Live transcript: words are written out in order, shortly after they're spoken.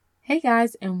Hey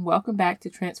guys, and welcome back to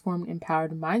Transformed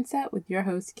Empowered Mindset with your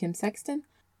host, Kim Sexton.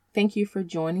 Thank you for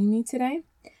joining me today.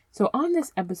 So on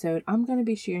this episode, I'm going to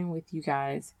be sharing with you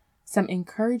guys some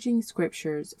encouraging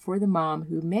scriptures for the mom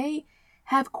who may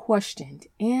have questioned,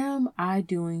 am I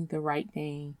doing the right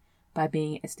thing by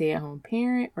being a stay-at-home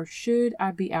parent, or should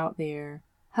I be out there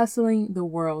hustling the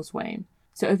world's way?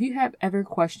 So if you have ever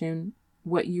questioned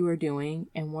what you are doing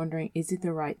and wondering, is it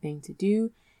the right thing to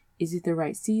do? Is it the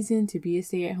right season to be a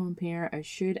stay-at-home parent, or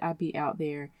should I be out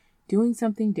there doing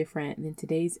something different? Then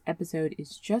today's episode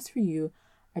is just for you.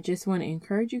 I just want to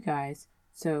encourage you guys.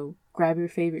 So grab your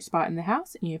favorite spot in the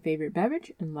house and your favorite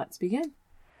beverage, and let's begin.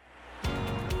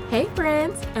 Hey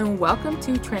friends, and welcome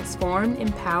to Transformed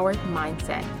Empowered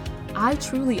Mindset. I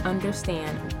truly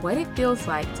understand what it feels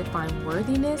like to find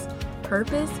worthiness,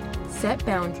 purpose, set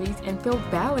boundaries, and feel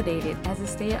validated as a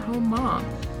stay-at-home mom.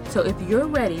 So if you're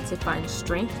ready to find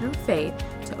strength through faith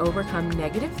to overcome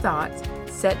negative thoughts,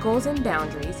 set goals and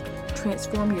boundaries,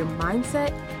 transform your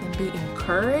mindset, and be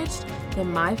encouraged,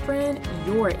 then my friend,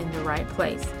 you're in the right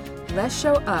place. Let's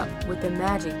show up with the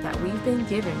magic that we've been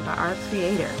given by our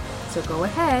Creator. So go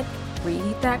ahead,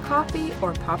 reheat that coffee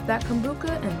or pop that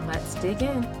kombucha, and let's dig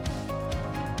in.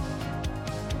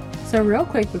 So real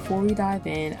quick before we dive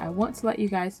in, I want to let you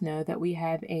guys know that we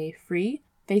have a free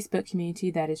Facebook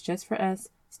community that is just for us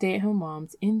stay-at-home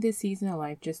moms in this season of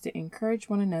life, just to encourage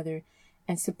one another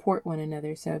and support one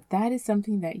another. So if that is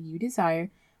something that you desire,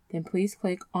 then please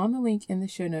click on the link in the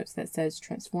show notes that says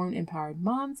Transformed Empowered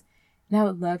Moms, and I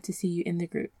would love to see you in the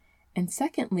group. And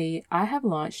secondly, I have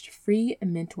launched free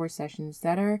mentor sessions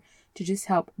that are to just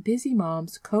help busy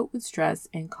moms cope with stress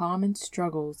and common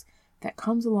struggles that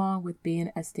comes along with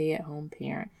being a stay-at-home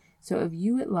parent. So if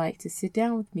you would like to sit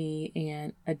down with me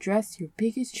and address your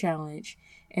biggest challenge,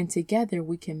 and together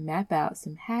we can map out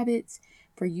some habits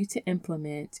for you to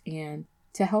implement and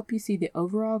to help you see the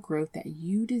overall growth that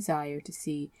you desire to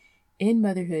see in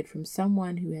motherhood from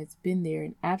someone who has been there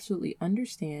and absolutely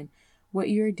understand what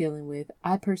you're dealing with.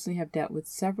 I personally have dealt with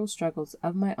several struggles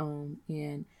of my own,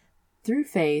 and through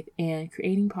faith and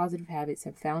creating positive habits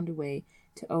have found a way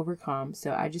to overcome.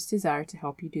 So I just desire to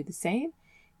help you do the same.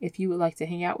 If you would like to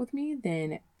hang out with me,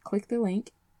 then click the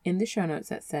link in the show notes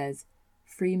that says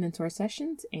free mentor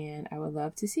sessions, and I would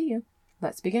love to see you.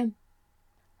 Let's begin.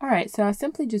 All right, so I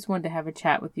simply just wanted to have a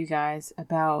chat with you guys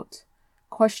about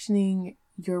questioning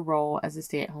your role as a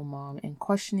stay-at-home mom and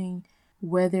questioning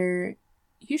whether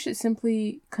you should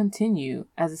simply continue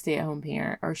as a stay-at-home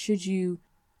parent, or should you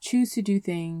choose to do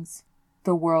things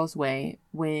the world's way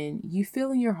when you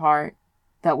feel in your heart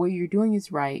that what you're doing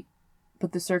is right,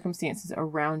 but the circumstances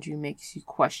around you makes you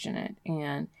question it,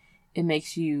 and it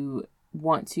makes you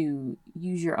want to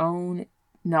use your own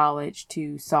knowledge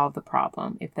to solve the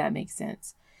problem, if that makes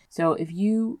sense. So if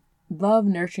you love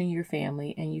nurturing your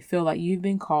family and you feel like you've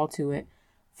been called to it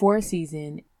for a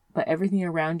season, but everything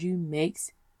around you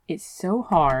makes it so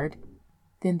hard,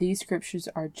 then these scriptures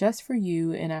are just for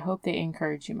you, and I hope they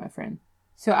encourage you, my friend.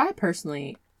 So I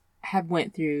personally have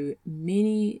went through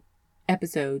many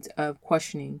episodes of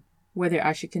questioning whether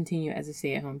I should continue as a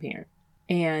stay-at-home parent.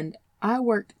 And I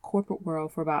worked corporate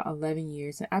world for about 11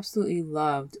 years and absolutely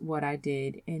loved what I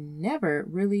did, and never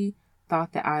really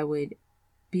thought that I would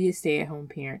be a stay-at-home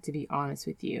parent, to be honest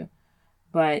with you.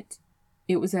 But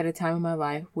it was at a time in my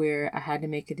life where I had to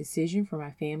make a decision for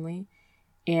my family,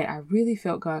 and I really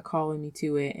felt God calling me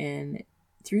to it. And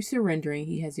through surrendering,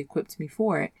 He has equipped me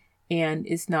for it. And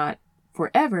it's not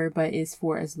forever, but it's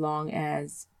for as long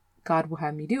as God will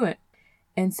have me do it.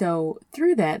 And so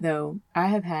through that, though, I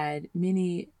have had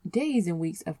many days and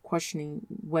weeks of questioning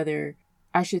whether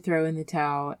I should throw in the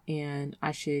towel and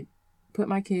I should put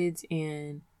my kids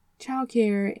in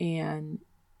childcare and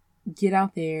get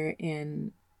out there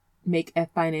and make a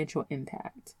financial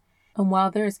impact. And while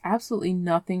there is absolutely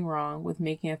nothing wrong with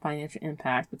making a financial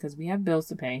impact because we have bills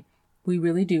to pay, we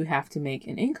really do have to make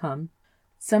an income.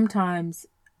 Sometimes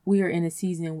we are in a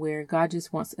season where God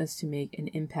just wants us to make an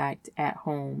impact at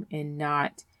home and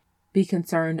not be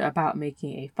concerned about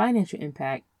making a financial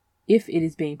impact if it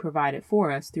is being provided for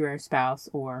us through our spouse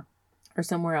or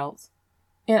somewhere else.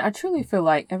 And I truly feel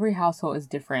like every household is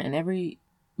different, and every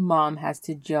mom has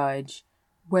to judge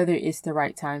whether it's the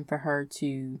right time for her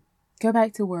to go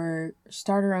back to work,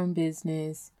 start her own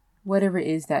business, whatever it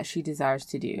is that she desires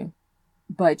to do.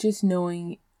 But just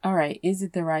knowing, all right, is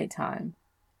it the right time?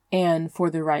 And for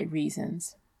the right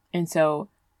reasons. And so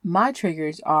my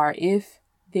triggers are if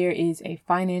there is a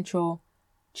financial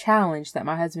challenge that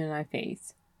my husband and I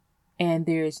face and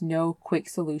there is no quick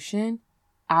solution,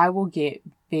 I will get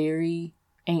very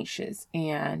anxious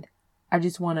and I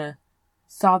just want to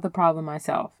solve the problem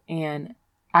myself. And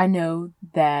I know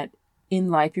that in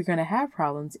life you're going to have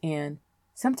problems, and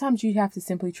sometimes you have to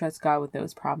simply trust God with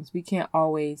those problems. We can't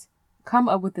always come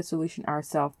up with a solution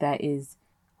ourselves that is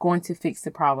going to fix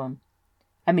the problem.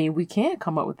 I mean, we can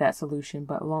come up with that solution,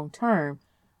 but long term,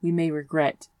 we may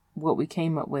regret what we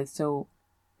came up with. So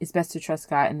it's best to trust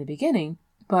God in the beginning.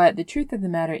 But the truth of the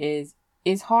matter is,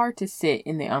 it's hard to sit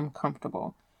in the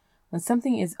uncomfortable. When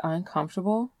something is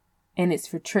uncomfortable and it's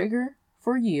for trigger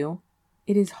for you,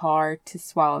 it is hard to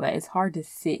swallow that. It's hard to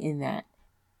sit in that.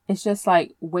 It's just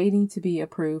like waiting to be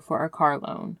approved for a car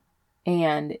loan.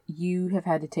 And you have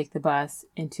had to take the bus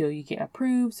until you get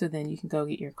approved, so then you can go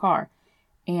get your car.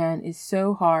 And it's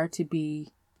so hard to be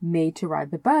made to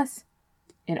ride the bus.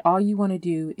 And all you want to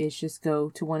do is just go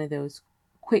to one of those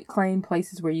quick claim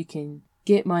places where you can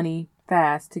get money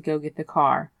fast to go get the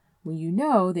car, when you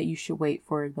know that you should wait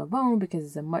for the loan because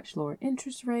it's a much lower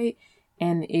interest rate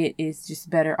and it is just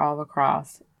better all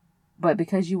across. But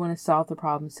because you want to solve the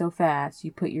problem so fast,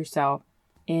 you put yourself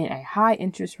in a high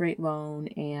interest rate loan,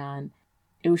 and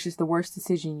it was just the worst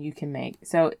decision you can make.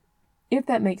 So if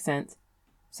that makes sense,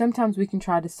 sometimes we can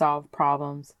try to solve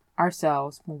problems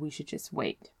ourselves when we should just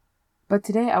wait. But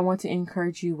today I want to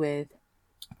encourage you with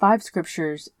 5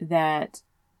 scriptures that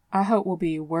I hope will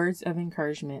be words of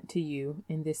encouragement to you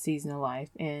in this season of life,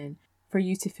 and for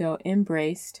you to feel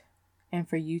embraced and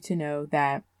for you to know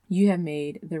that you have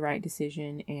made the right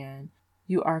decision and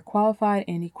you are qualified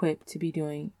and equipped to be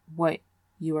doing what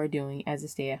you are doing as a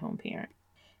stay-at-home parent.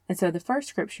 And so the first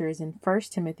scripture is in 1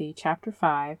 Timothy chapter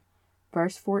 5,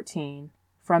 verse 14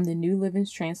 from the New Living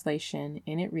Translation,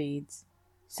 and it reads,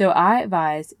 "So I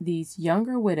advise these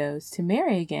younger widows to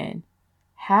marry again,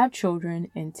 have children,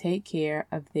 and take care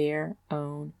of their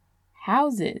own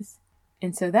houses."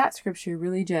 And so that scripture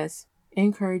really just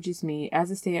encourages me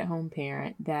as a stay-at-home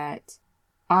parent that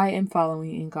I am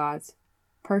following in God's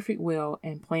perfect will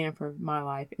and plan for my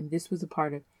life. And this was a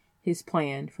part of His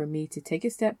plan for me to take a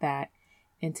step back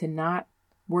and to not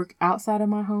work outside of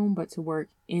my home, but to work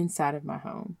inside of my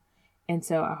home. And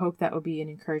so I hope that will be an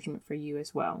encouragement for you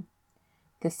as well.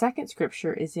 The second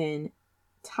scripture is in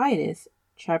Titus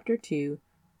chapter 2,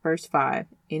 verse 5,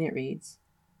 and it reads,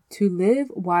 "To live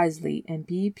wisely and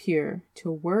be pure,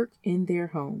 to work in their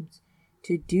homes,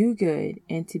 to do good,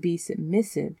 and to be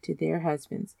submissive to their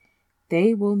husbands.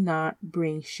 They will not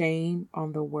bring shame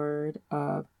on the word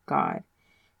of God."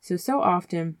 So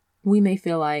often we may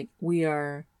feel like we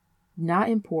are not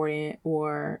important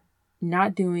or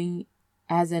not doing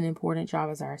as an important job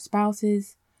as our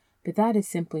spouses, but that is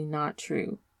simply not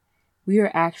true. We are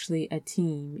actually a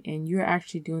team, and you're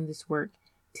actually doing this work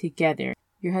together.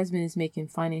 Your husband is making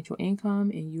financial income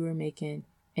and you are making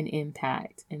an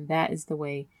impact. And that is the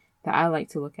way that I like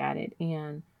to look at it.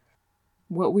 And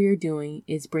what we are doing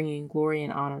is bringing glory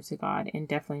and honor to God, and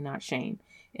definitely not shame.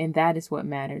 And that is what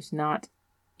matters, not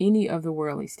any of the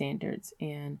worldly standards.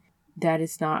 And that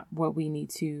is not what we need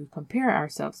to compare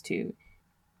ourselves to.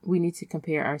 We need to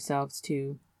compare ourselves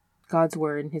to God's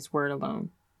word and His word alone,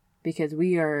 because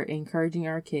we are encouraging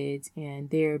our kids and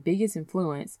their biggest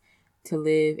influence to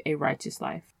live a righteous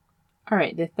life. All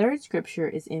right, the third scripture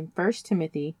is in 1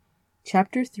 Timothy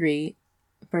chapter 3,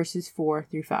 verses 4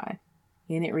 through 5.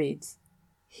 And it reads,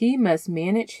 "He must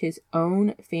manage his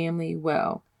own family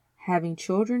well, having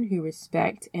children who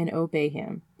respect and obey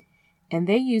him." And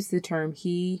they use the term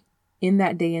he in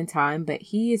that day and time, but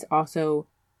he is also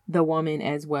the woman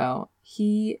as well.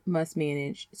 He must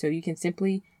manage. So you can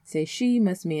simply say she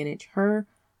must manage her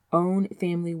own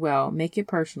family well. Make it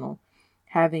personal.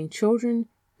 Having children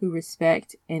who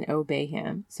respect and obey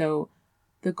him. So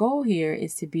the goal here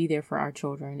is to be there for our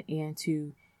children and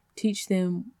to teach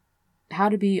them how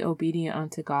to be obedient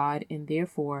unto God, and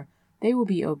therefore they will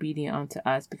be obedient unto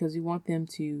us, because we want them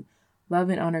to love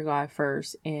and honor God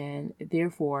first, and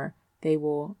therefore they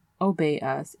will obey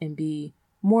us and be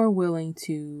more willing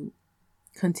to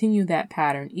continue that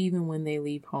pattern even when they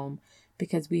leave home,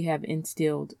 because we have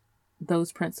instilled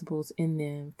those principles in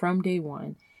them from day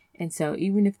one. And so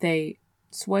even if they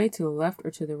sway to the left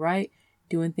or to the right,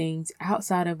 doing things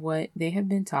outside of what they have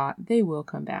been taught, they will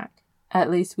come back. At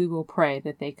least we will pray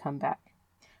that they come back.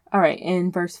 All right,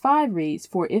 and verse 5 reads,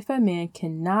 "For if a man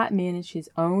cannot manage his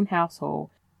own household,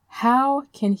 how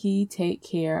can he take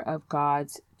care of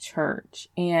God's church?"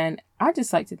 And I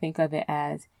just like to think of it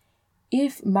as,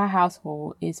 if my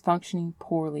household is functioning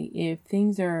poorly, if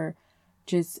things are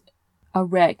just a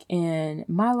wreck in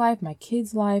my life, my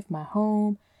kids' life, my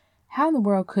home, how in the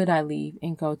world could I leave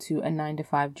and go to a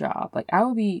 9-to-5 job? Like, I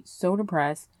would be so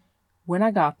depressed when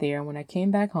I got there. When I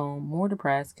came back home, more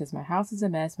depressed because my house is a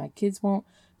mess. My kids won't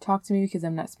talk to me because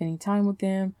I'm not spending time with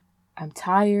them. I'm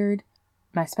tired.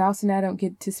 My spouse and I don't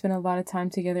get to spend a lot of time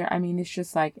together. I mean, it's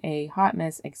just like a hot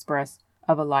mess express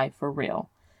of a life for real.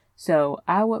 So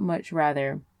I would much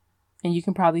rather, and you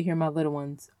can probably hear my little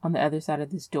ones on the other side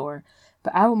of this door,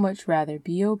 but I would much rather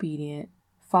be obedient,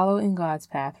 follow in God's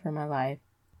path for my life,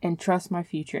 and trust my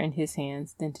future in His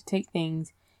hands than to take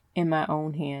things in my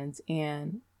own hands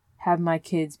and have my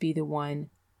kids be the one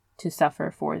to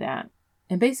suffer for that.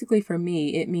 And basically for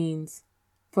me, it means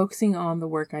focusing on the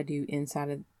work I do inside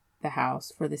of the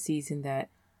house for the season that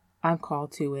I'm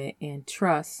called to it, and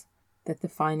trust that the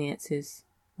finances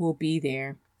will be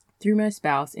there through my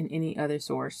spouse and any other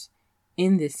source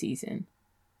in this season.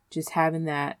 Just having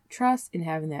that trust and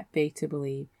having that faith to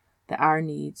believe that our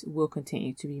needs will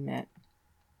continue to be met.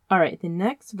 All right, the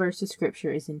next verse of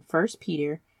scripture is in 1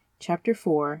 Peter chapter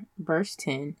 4, verse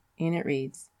 10, and it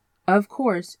reads, "Of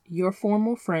course, your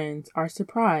former friends are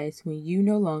surprised when you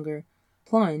no longer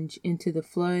plunge into the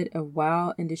flood of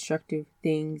wild and destructive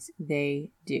things they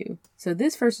do." So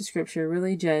this verse of scripture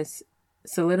really just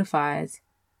solidifies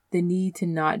the need to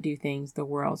not do things the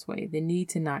world's way, the need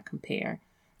to not compare,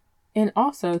 and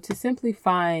also to simply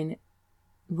find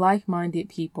like-minded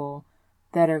people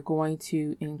that are going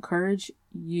to encourage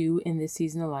you in this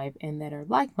season of life and that are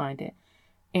like-minded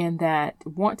and that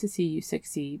want to see you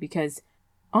succeed. Because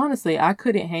honestly, I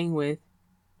couldn't hang with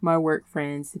my work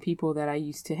friends, the people that I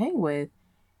used to hang with,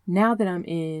 now that I'm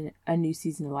in a new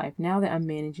season of life, now that I'm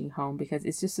managing home, because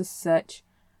it's just such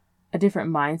a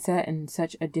different mindset and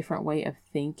such a different way of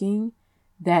thinking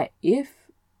that if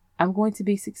I'm going to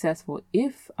be successful,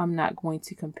 if I'm not going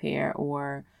to compare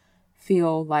or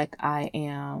feel like I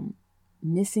am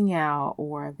missing out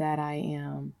or that I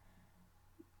am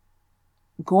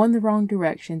going the wrong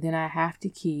direction, then I have to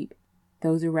keep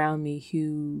those around me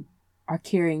who are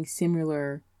carrying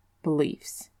similar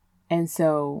beliefs. And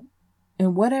so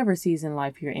in whatever season of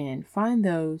life you're in, find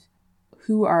those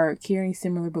who are carrying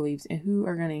similar beliefs and who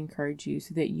are going to encourage you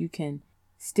so that you can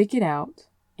stick it out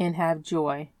and have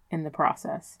joy in the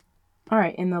process. All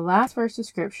right, and the last verse of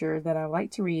scripture that I like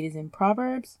to read is in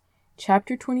Proverbs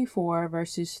chapter 24,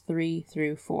 verses 3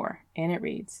 through 4, and it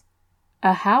reads,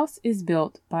 "A house is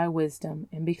built by wisdom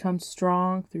and becomes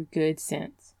strong through good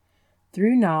sense.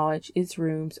 Through knowledge, its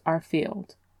rooms are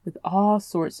filled with all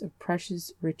sorts of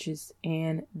precious riches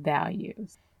and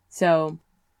values." So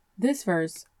this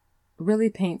verse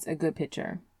really paints a good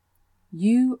picture.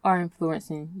 You are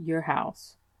influencing your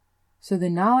house. So the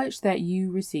knowledge that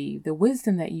you receive, the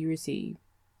wisdom that you receive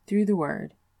through the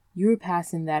word, you're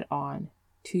passing that on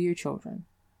to your children.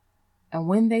 And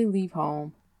when they leave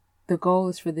home, the goal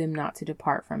is for them not to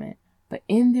depart from it. But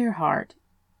in their heart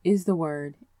is the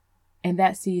word, and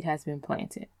that seed has been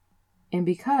planted. And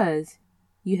because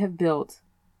you have built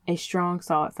a strong,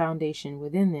 solid foundation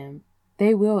within them,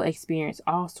 they will experience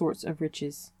all sorts of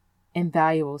riches and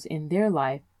valuables in their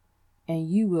life, and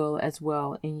you will as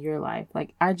well in your life.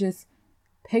 Like, I just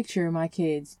picture my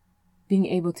kids being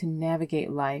able to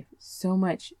navigate life so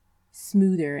much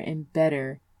smoother and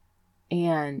better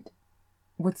and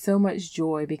with so much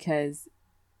joy, because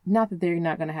not that they're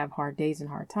not going to have hard days and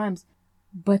hard times,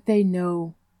 but they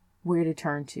know where to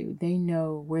turn to. They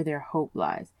know where their hope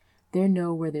lies. They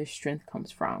know where their strength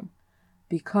comes from,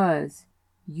 because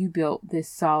you built this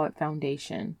solid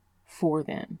foundation for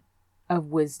them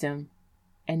of wisdom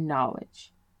and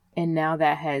knowledge. And now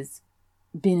that has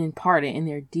been imparted in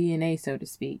their DNA, so to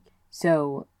speak.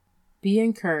 So be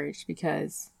encouraged,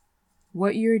 because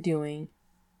what you're doing,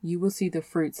 you will see the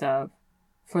fruits of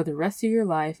for the rest of your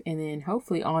life, and then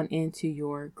hopefully on into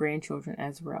your grandchildren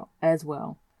as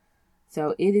well.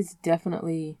 So it is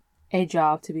definitely a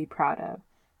job to be proud of.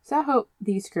 So I hope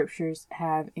these scriptures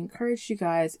have encouraged you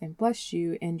guys and blessed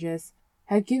you and just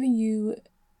have given you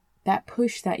that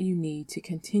push that you need to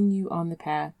continue on the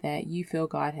path that you feel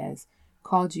God has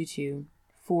called you to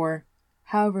for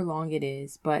however long it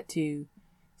is, but to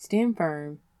stand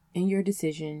firm in your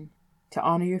decision to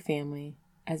honor your family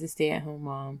as a stay-at-home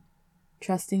mom,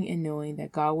 trusting and knowing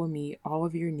that God will meet all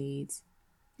of your needs,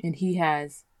 and He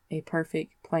has a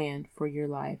perfect plan for your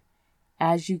life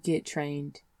as you get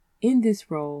trained in this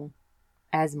role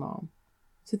as mom.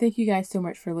 So thank you guys so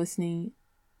much for listening.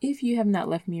 If you have not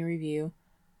left me a review,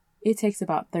 it takes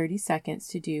about 30 seconds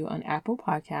to do on Apple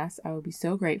Podcasts. I would be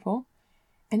so grateful.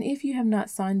 And if you have not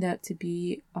signed up to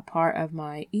be a part of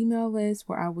my email list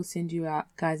where I will send you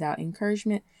guys out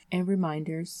encouragement and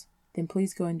reminders, then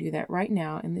please go and do that right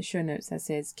now in the show notes that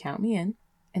says count me in.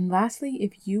 And lastly,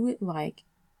 if you would like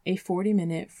a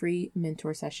 40-minute free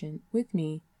mentor session with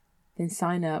me, then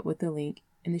sign up with the link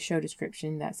in the show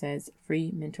description that says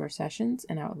free mentor sessions,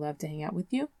 and I would love to hang out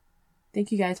with you.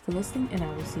 Thank you guys for listening, and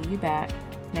I will see you back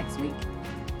next week.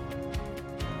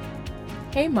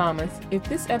 Hey mamas, if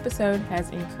this episode has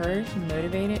encouraged,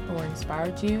 motivated, or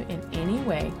inspired you in any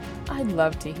way, I'd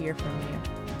love to hear from you.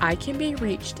 I can be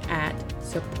reached at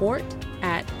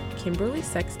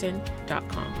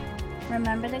support@KimberlySexton.com.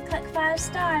 Remember to click 5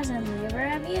 stars and leave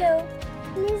a review.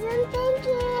 Listen, thank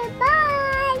you.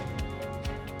 Bye.